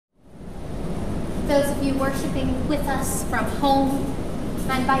those of you worshiping with us from home,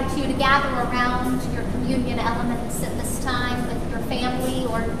 I invite you to gather around your communion elements at this time with your family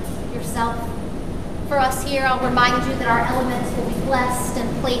or yourself. For us here, I'll remind you that our elements will be blessed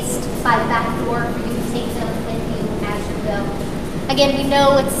and placed by the back door for you to take them with you as you go. Again, we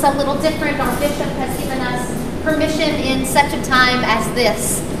know it's a little different. Our bishop has given us permission in such a time as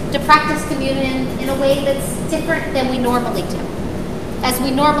this to practice communion in a way that's different than we normally do. As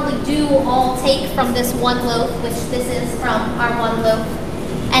we normally do all take from this one loaf, which this is from our one loaf,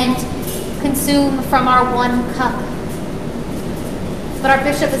 and consume from our one cup. But our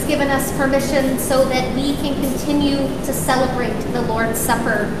bishop has given us permission so that we can continue to celebrate the Lord's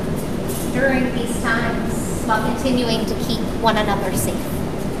Supper during these times while continuing to keep one another safe.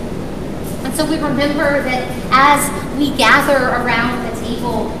 And so we remember that as we gather around the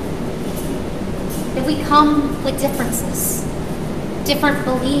table, that we come with differences, different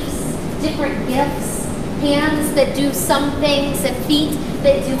beliefs, different gifts, hands that do some things and feet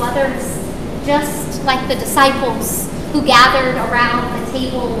that do others, just like the disciples who gathered around the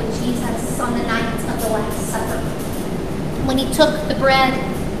table with Jesus on the night of the Last Supper. When he took the bread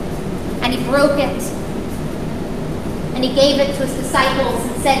and he broke it and he gave it to his disciples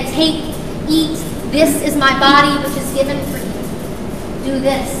and said, "Take, eat, this is my body which is given for you. Do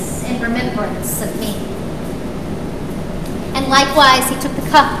this in remembrance of me." And likewise, he took the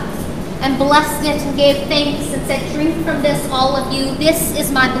cup and blessed it and gave thanks and said, "Drink from this, all of you. This is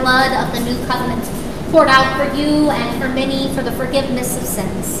my blood of the new covenant, poured out for you and for many for the forgiveness of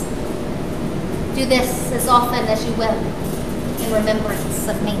sins. Do this as often as you will in remembrance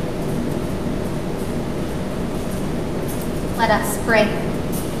of me." Let us pray.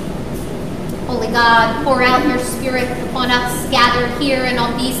 Holy God, pour out your Spirit upon us gathered here and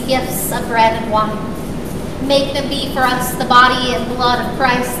on these gifts of bread and wine. Make them be for us the body and blood of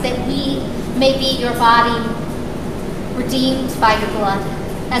Christ, that we may be your body, redeemed by your blood,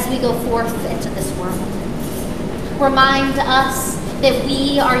 as we go forth into this world. Remind us that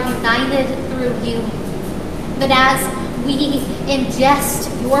we are united through you, that as we ingest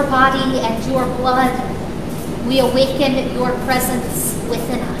your body and your blood, we awaken your presence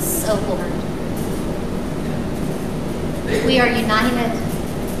within us, O Lord. We are united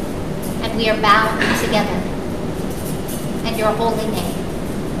and we are bound together in your holy name.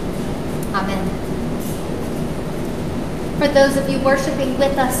 Amen. For those of you worshiping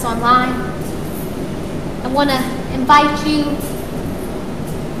with us online, I want to invite you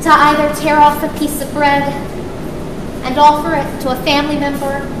to either tear off a piece of bread and offer it to a family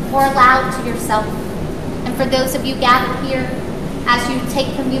member or aloud to yourself. And for those of you gathered here, as you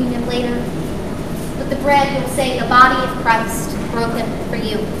take communion later, with the bread you'll say, "The body of Christ broken for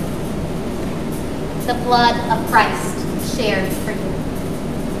you. The blood of Christ shed for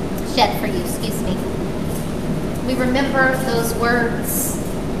you, excuse me." We remember those words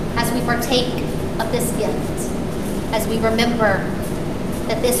as we partake of this gift, as we remember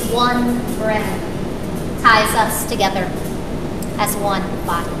that this one bread ties us together as one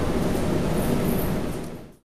body.